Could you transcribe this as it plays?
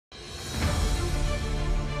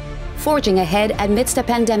forging ahead amidst a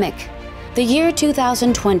pandemic. The year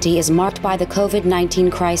 2020 is marked by the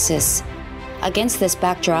COVID-19 crisis. Against this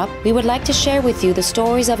backdrop, we would like to share with you the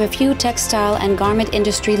stories of a few textile and garment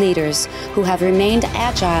industry leaders who have remained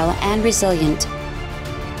agile and resilient,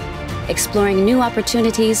 exploring new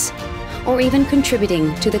opportunities, or even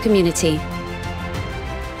contributing to the community.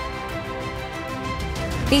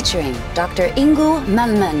 Featuring Dr. Ingo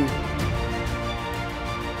Mählmann,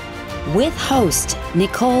 with host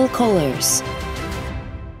Nicole Kohlers.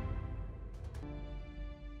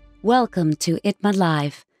 Welcome to ITMA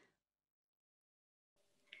Live.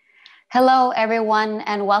 Hello, everyone,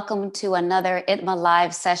 and welcome to another ITMA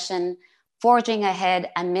Live session, Forging Ahead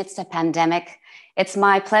Amidst a Pandemic. It's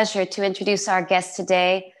my pleasure to introduce our guest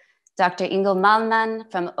today, Dr. Ingo Mählmann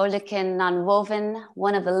from Oerlikon Nonwoven,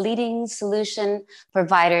 one of the leading solution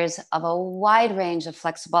providers of a wide range of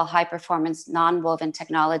flexible, high-performance nonwoven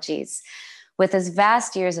technologies. With his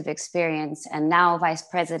vast years of experience and now Vice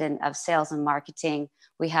President of Sales and Marketing,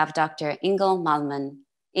 we have Dr. Ingo Mählmann.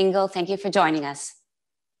 Ingo, thank you for joining us.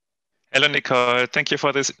 Hello, Nicole. Thank you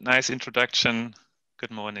for this nice introduction.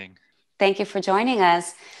 Good morning. Thank you for joining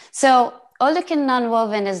us. So, Oerlikon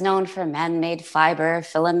Nonwoven is known for man-made fiber,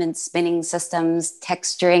 filament spinning systems,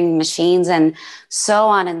 texturing machines, and so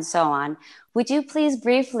on and so on. Would you please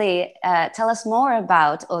briefly tell us more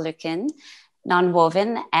about Oerlikon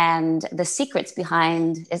Nonwoven and the secrets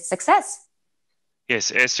behind its success? Yes,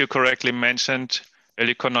 as you correctly mentioned,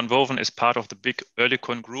 Oerlikon Nonwoven is part of the big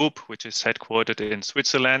Oerlikon group, which is headquartered in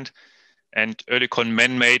Switzerland. And Oerlikon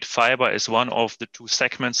man-made fiber is one of the two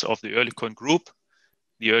segments of the Oerlikon group.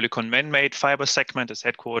 The Oerlikon man-made fiber segment is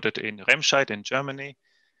headquartered in Remscheid in Germany.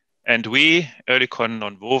 And we, Oerlikon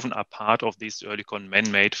Nonwoven, are part of this Oerlikon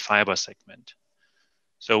man-made fiber segment.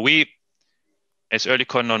 So we, as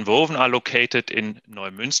Oerlikon Nonwoven, are located in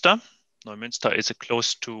Neumünster. Neumünster is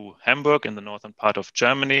close to Hamburg in the northern part of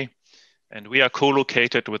Germany. And we are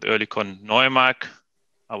co-located with Oerlikon Neumark,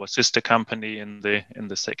 our sister company in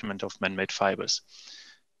the segment of man-made fibers.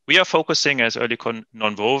 We are focusing as Oerlikon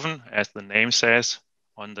Nonwoven, as the name says,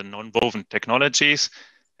 on the nonwoven technologies,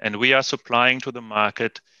 and we are supplying to the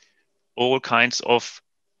market all kinds of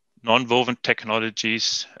nonwoven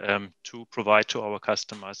technologies to provide to our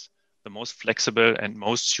customers the most flexible and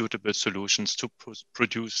most suitable solutions to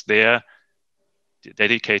produce their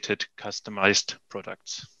dedicated customized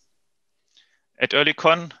products. At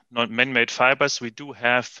Oerlikon Man-Made Fibers, we do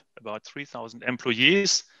have about 3,000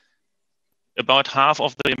 employees. About half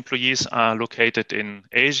of the employees are located in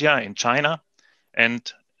Asia, in China,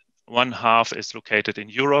 and one half is located in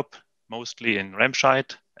Europe, mostly in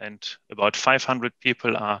Remscheid, and about 500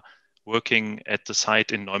 people are working at the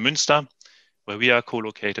site in Neumünster, where we are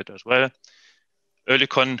co-located as well.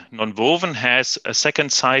 Oerlikon Nonwoven has a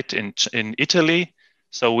second site in Italy,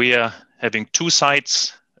 so we are having two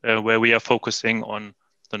sites where we are focusing on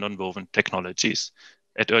the nonwoven technologies.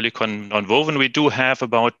 At Oerlikon Nonwoven, we do have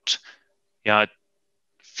about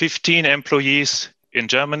 15 employees in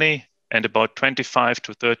Germany and about 25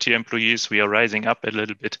 to 30 employees. We are rising up a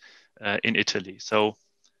little bit in Italy. So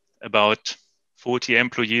about 40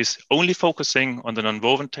 employees only focusing on the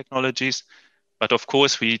nonwoven technologies. But of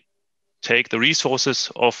course, we take the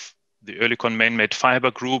resources of the Oerlikon man-made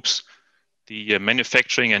fiber groups, the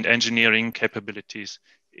manufacturing and engineering capabilities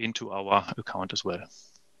into our account as well.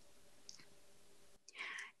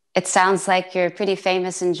 It sounds like you're pretty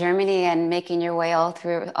famous in Germany and making your way all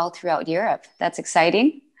throughout Europe. That's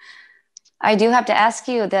exciting. I do have to ask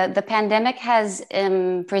you, the pandemic has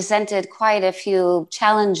presented quite a few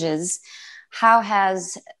challenges. How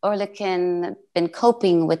has Oerlikon been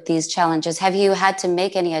coping with these challenges? Have you had to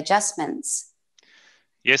make any adjustments?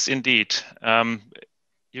 Yes, indeed.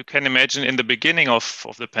 You can imagine in the beginning of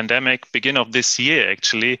the pandemic, beginning of this year,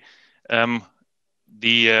 actually,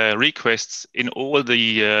 the requests in all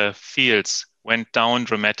the fields went down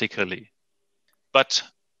dramatically. But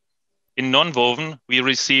in nonwoven, we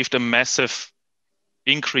received a massive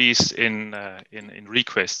increase in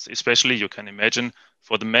requests, especially you can imagine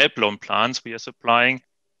for the melt-blown plants we are supplying.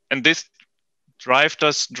 And this has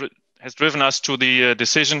driven us to the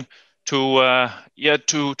decision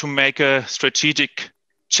to make a strategic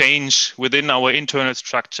change within our internal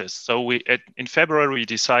structures. So in February, we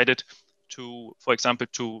decided to, for example,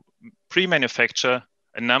 to pre-manufacture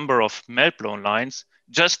a number of melt-blown lines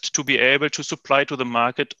just to be able to supply to the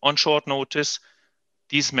market on short notice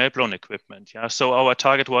these melt-blown equipment. Yeah? So our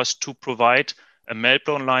target was to provide a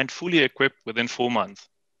melt-blown line fully equipped within 4 months,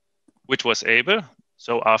 which was able.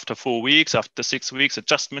 So after 4 weeks, after 6 weeks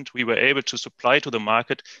adjustment, we were able to supply to the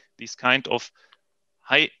market these kind of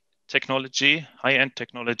high technology, high-end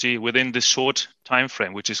technology within this short time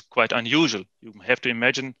frame, which is quite unusual. You have to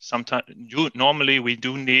imagine normally we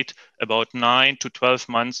do need about 9 to 12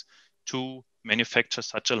 months to manufacture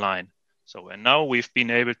such a line. So, and now we've been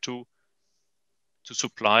able to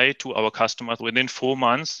supply to our customers within 4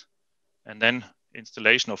 months, and then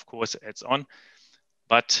installation, of course, adds on.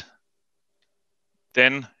 But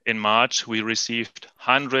then in March, we received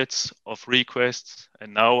hundreds of requests,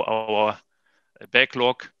 and now our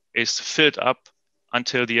backlog is filled up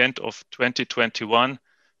until the end of 2021.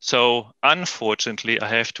 So unfortunately, I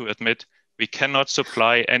have to admit, we cannot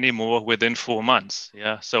supply anymore within 4 months.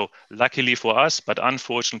 Yeah. So luckily for us, but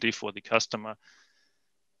unfortunately for the customer,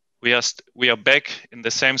 we are back in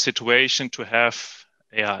the same situation to have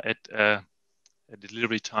a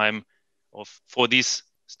delivery time for these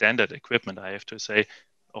standard equipment, I have to say,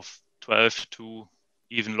 of 12 to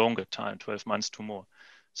even longer time, 12 months to more.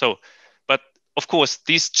 So, but of course,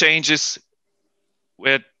 these changes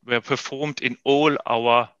were performed in all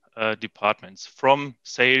our departments, from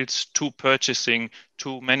sales to purchasing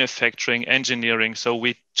to manufacturing, engineering. So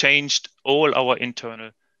we changed all our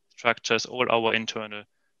internal structures, all our internal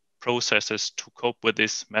processes to cope with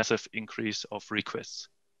this massive increase of requests.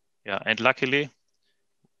 Yeah, and luckily,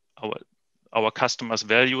 our customers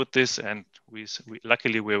valued this, and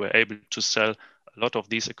luckily we were able to sell a lot of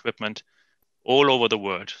these equipment all over the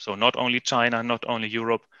world. So not only China, not only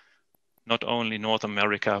Europe, not only North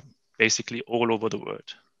America, basically all over the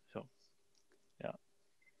world. So, yeah.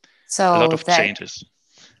 So a lot of changes.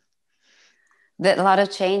 A lot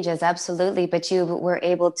of changes, absolutely. But you were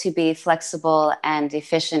able to be flexible and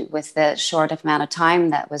efficient with the short amount of time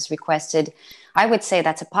that was requested. I would say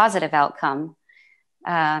that's a positive outcome.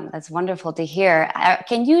 That's wonderful to hear.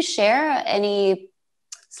 Can you share any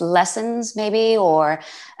lessons maybe, or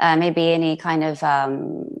maybe any kind of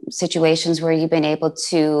situations where you've been able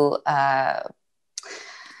to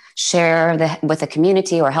share with the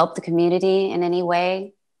community or help the community in any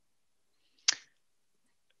way?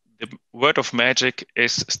 The word of magic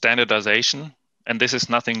is standardization, and this is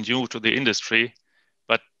nothing new to the industry,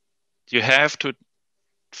 but you have to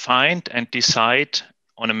find and decide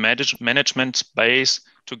on a management base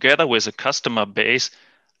together with a customer base,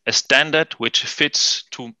 a standard which fits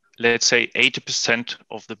to, let's say, 80%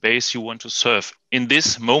 of the base you want to serve in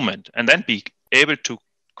this moment, and then be able to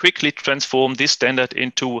quickly transform this standard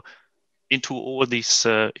into all these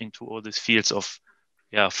fields of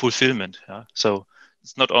fulfillment. Yeah? So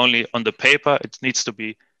it's not only on the paper, it needs to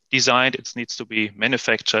be designed, it needs to be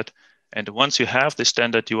manufactured. And once you have the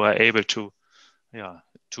standard, you are able to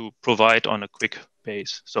provide on a quick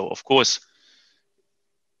base. So of course,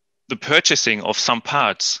 the purchasing of some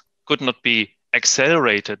parts could not be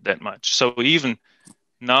accelerated that much. So even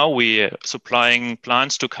now we are supplying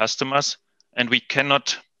plants to customers, and we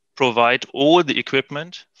cannot provide all the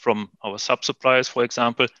equipment from our sub-suppliers, for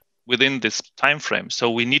example, within this time frame.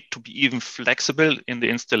 So we need to be even flexible in the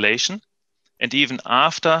installation. And even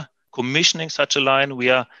after commissioning such a line,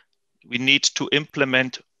 we need to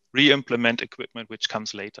re-implement equipment which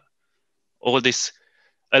comes later. All this,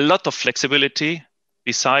 a lot of flexibility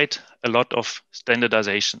beside a lot of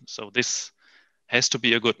standardization. So this has to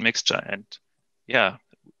be a good mixture. And yeah,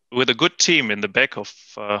 with a good team in the back of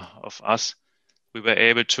us, we were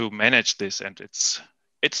able to manage this. And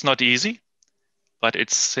it's not easy, but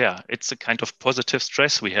it's a kind of positive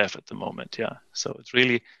stress we have at the moment. Yeah, so it's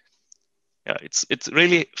really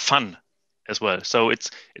fun as well. So it's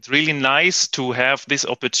really nice to have this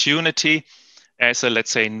opportunity as a, let's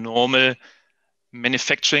say, normal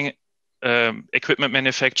manufacturing equipment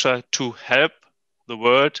manufacturer to help the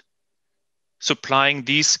world supplying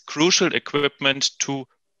these crucial equipment to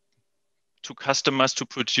customers to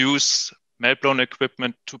produce melt-blown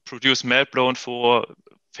equipment, to produce melt-blown for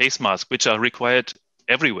face masks, which are required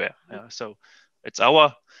everywhere. Yeah? So it's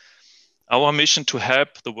our mission to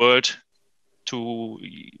help the world to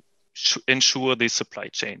ensure these supply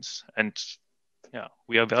chains. And yeah,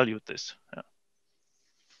 we are valued this. Yeah.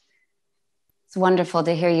 It's wonderful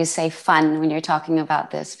to hear you say fun when you're talking about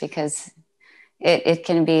this, because it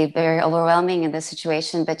can be very overwhelming in this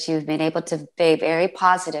situation, but you've been able to be very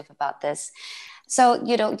positive about this. So,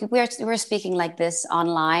 we're speaking like this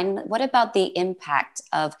online. What about the impact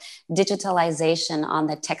of digitalization on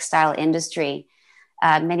the textile industry?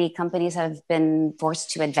 Many companies have been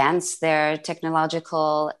forced to advance their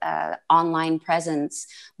technological online presence.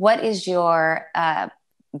 What is your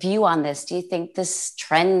view on this? Do you think this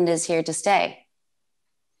trend is here to stay?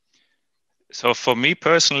 So for me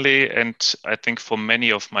personally, and I think for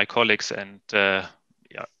many of my colleagues, and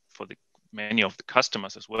for many of the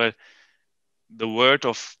customers as well, the word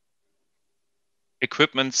of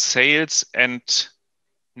equipment sales and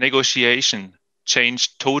negotiation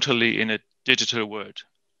changed totally in a digital world.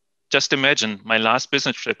 Just imagine, my last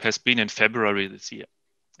business trip has been in February this year,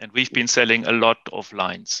 and we've been selling a lot of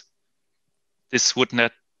lines. This would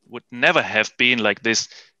never have been like this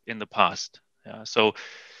in the past. Yeah, so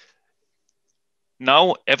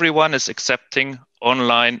now everyone is accepting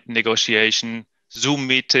online negotiation, Zoom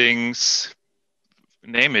meetings,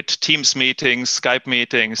 name it, Teams meetings, Skype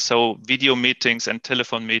meetings. So video meetings and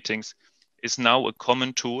telephone meetings is now a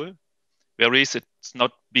common tool, whereas it's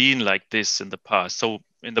not been like this in the past. So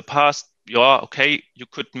in the past, okay, you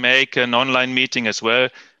could make an online meeting as well,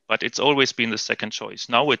 but it's always been the second choice.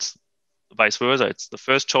 Now it's vice versa. It's the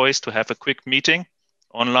first choice to have a quick meeting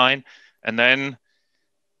online. And then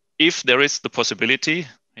if there is the possibility,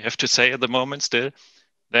 I have to say at the moment still,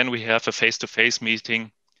 then we have a face-to-face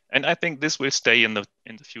meeting. And I think this will stay in the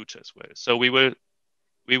future as well. So we will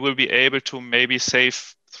be able to maybe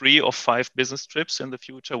save 3 or 5 business trips in the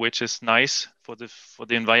future, which is nice for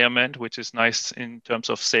the environment, which is nice in terms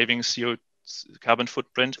of saving CO carbon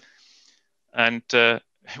footprint, and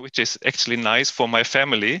which is actually nice for my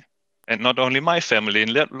family, and not only my family.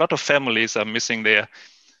 A lot of families are missing their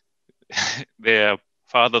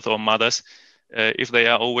fathers or mothers if they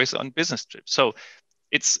are always on business trips. So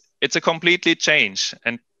it's a completely change,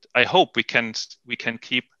 and I hope we can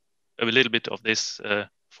keep a little bit of this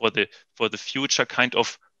for the future kind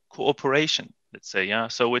of cooperation, let's say. Yeah,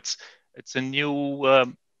 so it's a new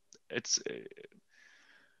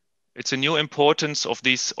it's a new importance of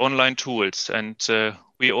these online tools, and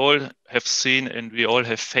we all have seen and we all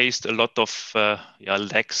have faced a lot of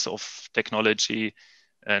lacks of technology,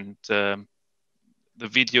 and the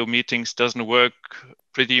video meetings doesn't work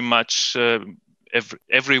pretty much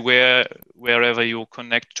everywhere, wherever you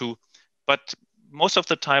connect to, but most of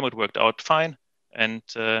the time it worked out fine. And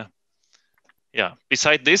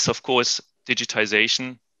beside this, of course,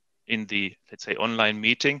 digitization in the, let's say, online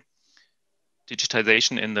meeting,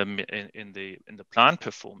 digitization in the plant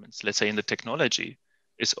performance, let's say in the technology,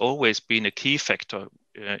 is always been a key factor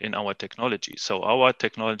in our technology. So our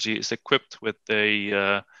technology is equipped with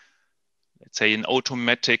a let's say an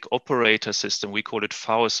automatic operator system. We call it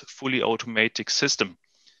FAUS, fully automatic system,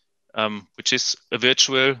 which is a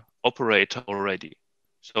virtual operator already.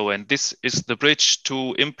 So, and this is the bridge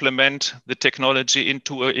to implement the technology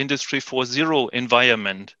into an Industry 4.0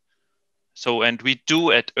 environment. So, and we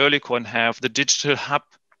do at Oerlikon have the digital hub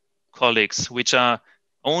colleagues, which are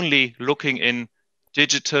only looking in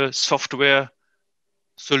digital software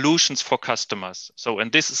solutions for customers. So,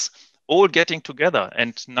 and this is all getting together.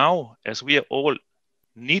 And now, as we are all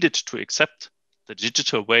needed to accept the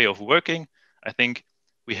digital way of working, I think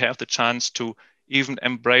we have the chance to even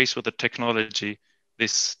embrace with the technology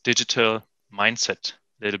this digital mindset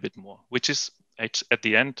a little bit more, which is at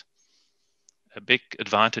the end a big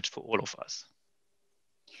advantage for all of us.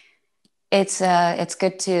 It's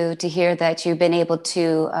good to hear that you've been able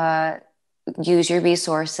to use your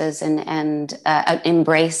resources and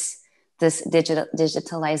embrace this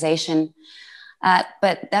digitalization.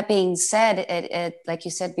 But that being said, it like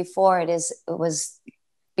you said before, it was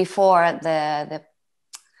before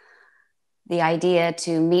the idea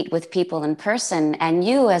to meet with people in person, and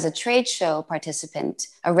you as a trade show participant,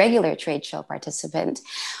 a regular trade show participant,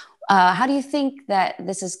 how do you think that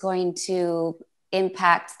this is going to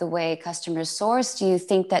impact the way customers source? Do you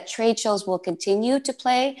think that trade shows will continue to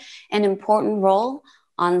play an important role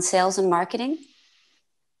on sales and marketing?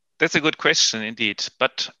 That's a good question indeed,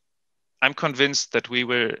 but I'm convinced that we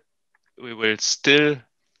will still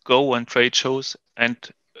go on trade shows, and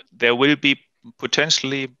there will be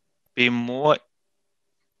potentially be more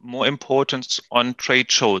importance on trade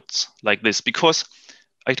shows like this, because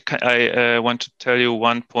I want to tell you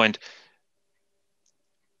one point.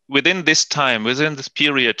 Within this time, within this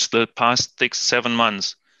period, the past 6-7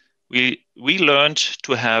 months, we learned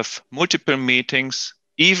to have multiple meetings,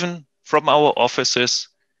 even from our offices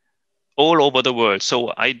all over the world.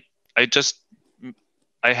 So I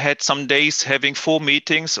had some days having 4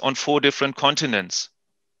 meetings on 4 different continents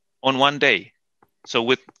on one day. So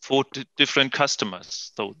with 4 different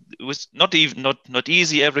customers. So it was not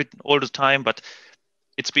easy all the time, but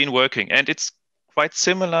it's been working, and it's quite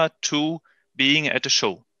similar to being at a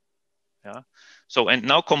show. Yeah. So, and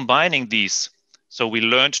now combining these, so we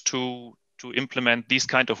learned to implement these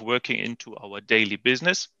kind of working into our daily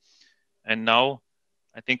business, and now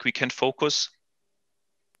I think we can focus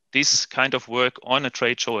this kind of work on a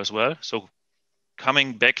trade show as well. So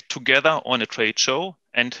coming back together on a trade show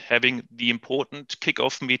and having the important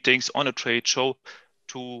kickoff meetings on a trade show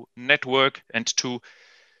to network and to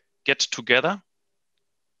get together.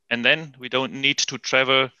 And then we don't need to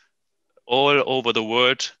travel all over the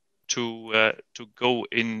world to go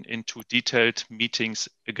into detailed meetings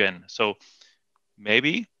again. So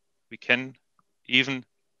maybe we can even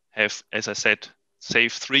have, as I said,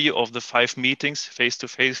 save 3 of the 5 meetings,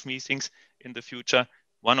 face-to-face meetings in the future.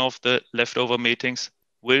 One of the leftover meetings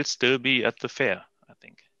will still be at the fair, I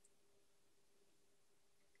think.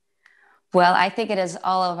 Well, I think it is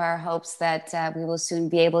all of our hopes that we will soon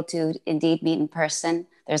be able to indeed meet in person.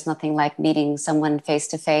 There's nothing like meeting someone face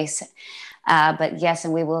to face. But yes,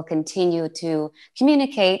 and we will continue to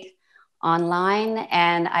communicate online.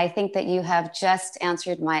 And I think that you have just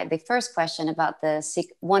answered the first question about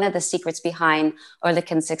one of the secrets behind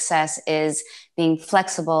Oerlikon's success is being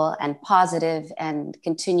flexible and positive and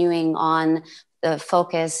continuing on the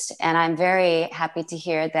focused. And I'm very happy to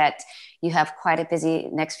hear that you have quite a busy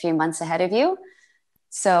next few months ahead of you.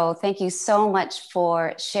 So thank you so much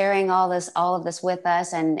for sharing all of this with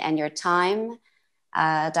us and your time.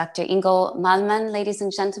 Dr. Ingo Mählmann, ladies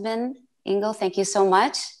and gentlemen. Ingo, thank you so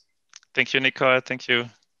much. Thank you, Nicole. Thank you.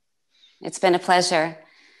 It's been a pleasure.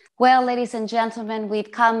 Well, ladies and gentlemen,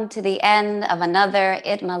 we've come to the end of another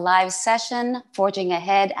ITMA live session, Forging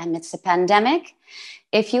Ahead Amidst the Pandemic.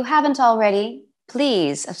 If you haven't already,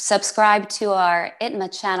 please subscribe to our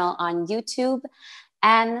ITMA channel on YouTube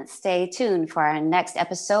and stay tuned for our next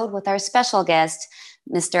episode with our special guest,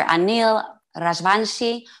 Mr. Anil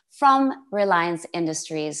Rajvanshi from Reliance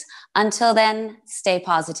Industries. Until then, stay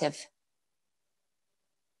positive.